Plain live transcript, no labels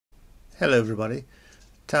Hello everybody,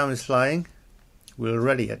 time is flying. We're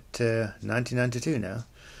already at 1992 now,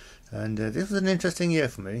 and this was an interesting year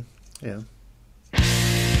for me, you know.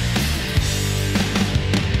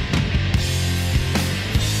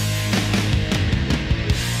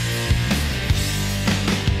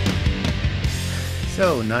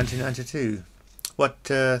 So, 1992, what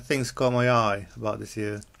things caught my eye about this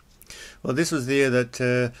year? Well, this was the year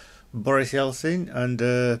that Boris Yeltsin and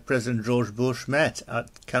President George Bush met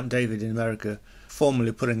at Camp David in America,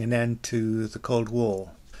 formally putting an end to the Cold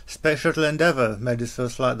War. Space Shuttle Endeavour made its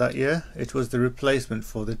first flight that year. It was the replacement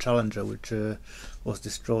for the Challenger, which was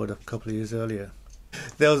destroyed a couple of years earlier.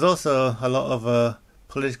 There was also a lot of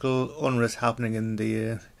political unrest happening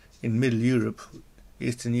in Middle Europe,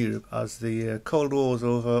 Eastern Europe, as the Cold War was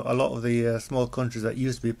over. A lot of the small countries that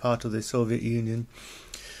used to be part of the Soviet Union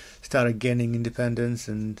started gaining independence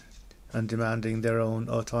and demanding their own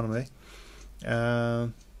autonomy.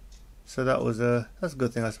 So that's a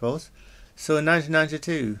good thing, I suppose. So in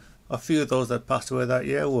 1992, a few of those that passed away that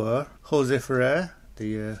year were Jose Ferrer,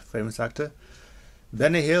 the famous actor.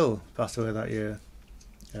 Benny Hill passed away that year.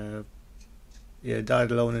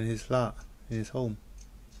 Died alone in his flat, in his home.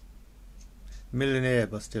 Millionaire,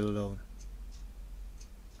 but still alone.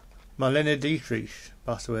 Marlene Dietrich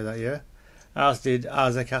passed away that year, as did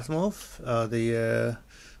Isaac Asimov,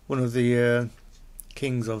 one of the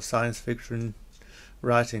kings of science fiction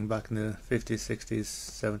writing back in the 50s, 60s,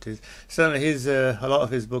 70s. Certainly a lot of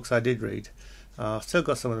his books I did read. I've still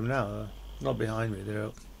got some of them now, not behind me, they're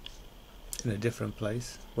in a different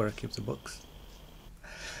place where I keep the books.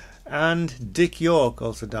 And Dick York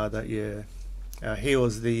also died that year. He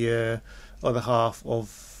was the other half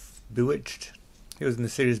of Bewitched. He was in the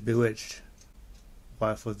series Bewitched,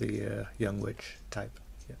 wife of the young witch type.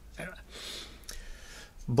 Yeah. Anyway.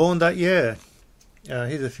 Born that year,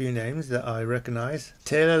 here's a few names that I recognise.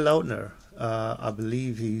 Taylor Lautner, I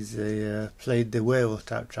believe he's played the werewolf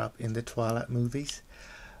type chap in the Twilight movies.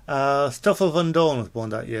 Stoffel Van Dorn was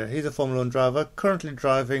born that year. He's a Formula 1 driver, currently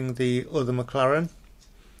driving the other McLaren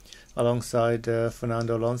alongside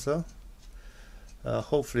Fernando Alonso.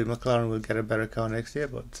 Hopefully McLaren will get a better car next year,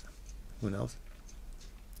 but who knows.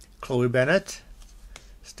 Chloe Bennett,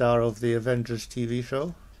 star of the Avengers TV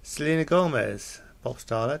show. Selena Gomez, pop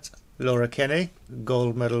starlet. Laura Kenny,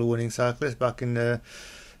 gold medal winning cyclist back in the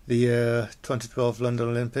 2012 London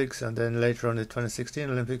Olympics, and then later on the 2016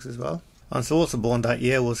 Olympics as well. And so also born that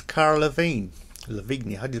year was Cara Lavigne.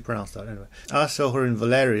 How do you pronounce that anyway? I saw her in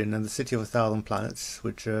Valerian and the City of a Thousand Planets,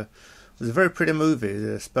 which was a very pretty movie.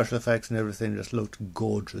 The special effects and everything just looked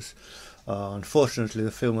gorgeous. Unfortunately,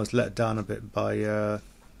 the film was let down a bit by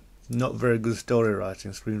not very good story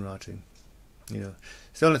writing, screenwriting. You know,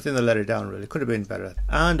 it's the only thing that let it down, really. Could have been better.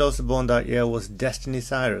 And also born that year was Destiny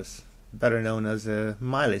Cyrus, better known as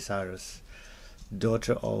Miley Cyrus,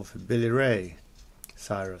 daughter of Billy Ray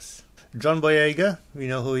Cyrus. John Boyega, we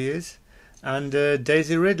know who he is. And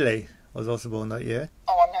Daisy Ridley was also born that year.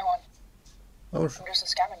 Oh, I'm no one. Oh, I'm just a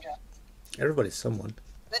scavenger. Everybody's someone.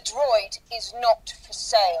 The droid is not for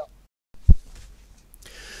sale.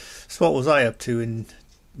 So what was I up to in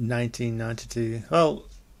 1992? Well,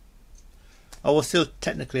 I was still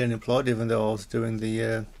technically unemployed, even though I was doing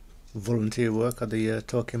the volunteer work at the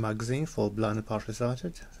Talking magazine for blind and partially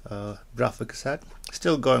sighted. Bradford Cassette.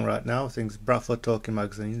 Still going right now, I think it's Bradford Talking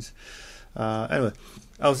magazines. Anyway,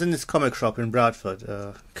 I was in this comic shop in Bradford.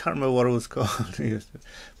 Can't remember what it was called. It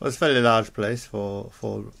was a fairly large place for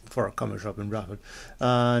a comic shop in Bradford.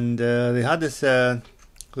 And they had this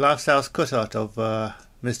life-size cutout of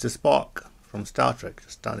Mr. Spock from Star Trek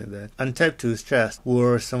just standing there. And taped to his chest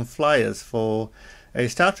were some flyers for a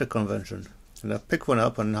Star Trek convention. And I picked one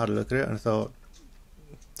up and had a look at it and thought,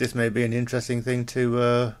 this may be an interesting thing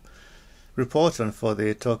to report on for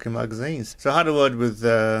the Talking magazines. So I had a word with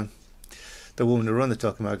the woman who ran the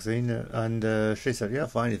Talking magazine, and she said, yeah,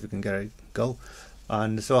 fine, if you can get it, go.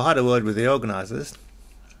 And so I had a word with the organisers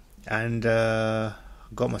and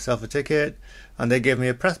got myself a ticket, and they gave me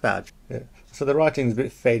a press badge. Yeah. So the writing's a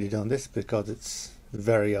bit faded on this because it's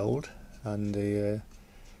very old, and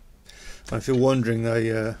if you're wondering,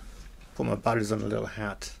 I put my badges on a little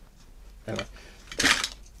hat. Anyway,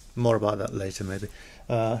 more about that later maybe.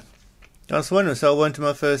 So I went to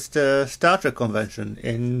my first Star Trek convention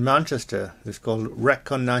in Manchester. It was called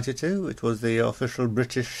RecCon 92. It was the official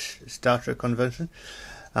British Star Trek convention,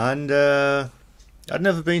 and I'd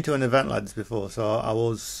never been to an event like this before, so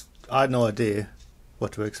I had no idea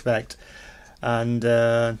what to expect. And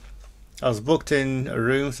I was booked in a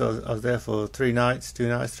room, so I was there for 3 nights in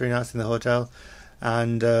the hotel,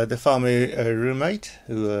 and they found me a roommate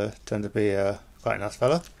who turned to be quite a nice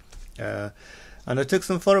fella. and I took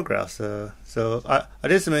some photographs. So I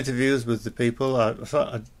did some interviews with the people.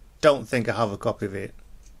 I don't think I have a copy of it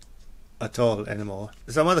at all anymore.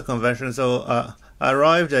 Some other convention. So I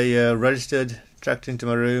arrived, I registered, checked into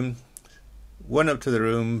my room, went up to the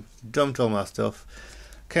room, dumped all my stuff,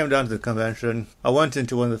 came down to the convention. I went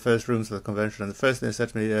into one of the first rooms of the convention, and the first thing they said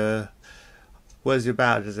to me, "Where's your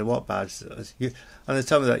badge?" I said, "What badge?" And they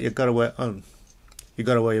told me that you got to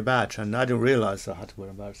wear your badge, and I didn't realise I had to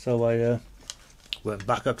wear a badge. So I went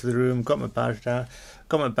back up to the room, got my badge down,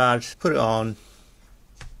 put it on,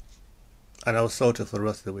 and I was sorted for the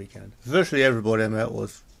rest of the weekend. Virtually everybody I met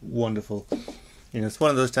was wonderful. It's one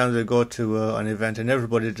of those times we go to an event and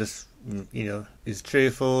everybody just, is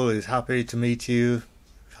cheerful, is happy to meet you.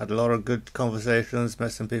 Had a lot of good conversations,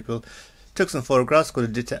 met some people, took some photographs because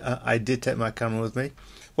I did take my camera with me.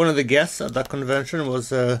 One of the guests at that convention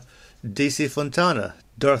was DC Fontana,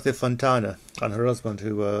 Dorothy Fontana, and her husband,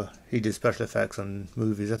 who he did special effects on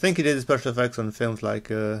movies. I think he did the special effects on films like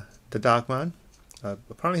The Dark Man.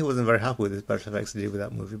 Apparently he wasn't very happy with the special effects he did with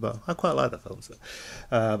that movie, but I quite like that film. So.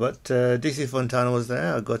 But DC Fontana was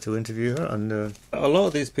there. I got to interview her, and a lot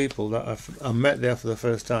of these people that I met there for the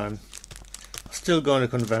first time are still going to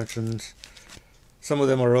conventions. Some of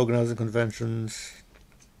them are organising conventions.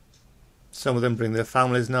 Some of them bring their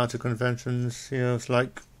families now to conventions. It's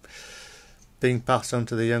like being passed on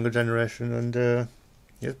to the younger generation, and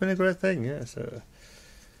it's been a great thing, yes.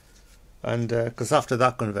 And because after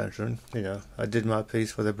that convention, I did my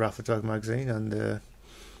piece for the Bradford Talk magazine and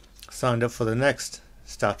signed up for the next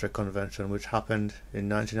Star Trek convention, which happened in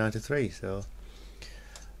 1993. So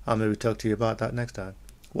I'll maybe talk to you about that next time.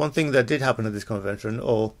 One thing that did happen at this convention,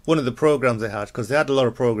 or one of the programs they had, because they had a lot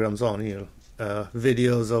of programs on,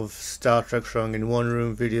 videos of Star Trek showing in one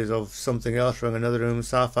room, videos of something else showing in another room,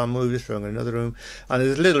 sci-fi movies showing in another room, and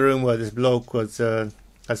there's a little room where this bloke was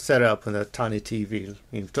had set up on a tiny TV,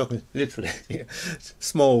 talking literally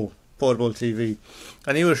small portable TV,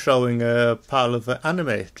 and he was showing a pile of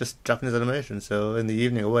anime, just Japanese animation. So in the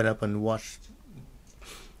evening I went up and watched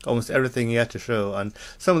almost everything he had to show, and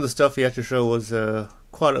some of the stuff he had to show was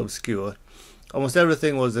quite obscure. Almost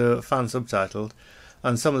everything was fan subtitled,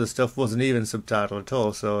 and some of the stuff wasn't even subtitled at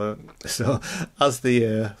all. So as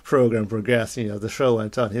the program progressed, the show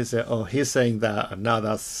went on. He said, "Oh, he's saying that, and now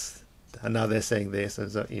they're saying this,"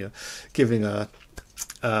 and so, giving a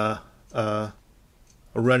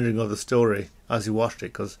rendering of the story as you watched it,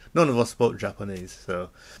 because none of us spoke Japanese. So,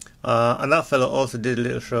 and that fellow also did a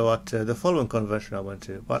little show at the following convention I went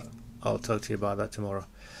to, but I'll talk to you about that tomorrow.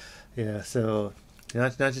 Yeah, so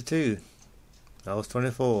 1992, I was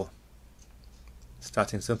 24,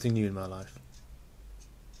 starting something new in my life.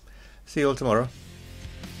 See you all tomorrow.